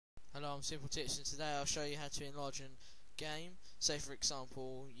Hello, I'm Simple Tips, and today I'll show you how to enlarge a game. Say for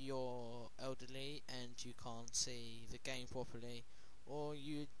example you're elderly and you can't see the game properly, or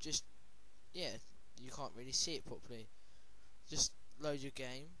you just you can't really see it properly. Just load your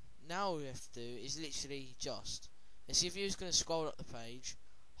game. Now all you have to do is literally let's see if you're just going to scroll up the page,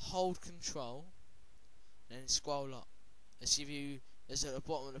 hold control and then scroll up. Let's see if you is at the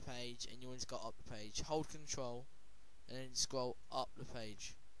bottom of the page and you want to go up the page, hold control and then scroll up the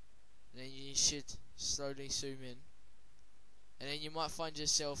page. And then you should slowly zoom in, and then you might find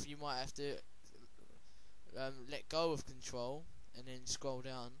yourself, you might have to let go of control and then scroll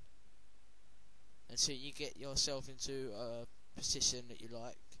down until you get yourself into a position that you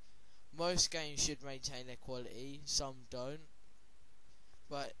like. Most games should maintain their quality, some don't,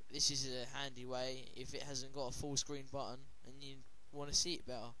 but this is a handy way if it hasn't got a full screen button and you want to see it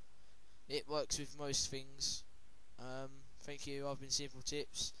better. It works with most things. Thank you, I've been Simple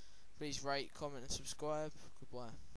Tips. Please rate, comment and subscribe. Goodbye.